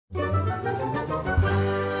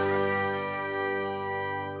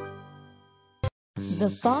The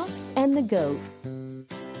Fox and the Goat.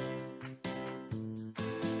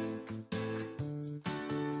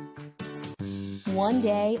 One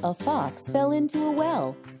day, a fox fell into a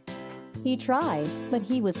well. He tried, but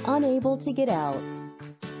he was unable to get out.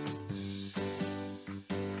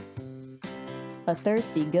 A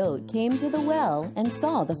thirsty goat came to the well and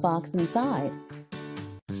saw the fox inside.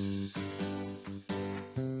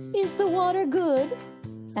 "Is the water good?"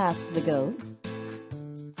 asked the goat.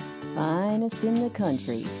 "Finest in the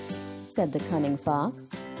country," said the cunning fox.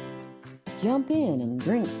 "Jump in and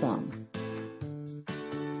drink some."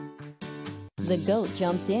 The goat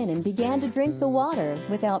jumped in and began to drink the water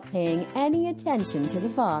without paying any attention to the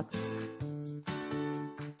fox.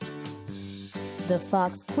 The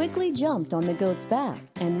fox quickly jumped on the goat's back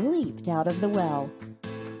and leaped out of the well.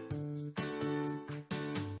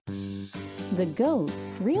 The goat,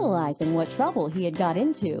 realizing what trouble he had got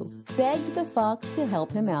into, begged the fox to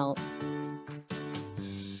help him out.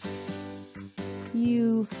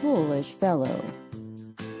 "You foolish fellow,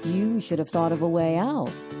 you should have thought of a way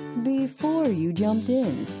out before you jumped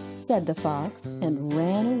in," said the fox and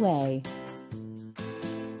ran away.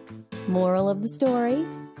 Moral of the story: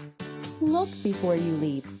 look before you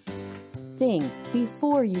leap. Think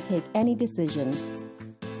before you take any decision.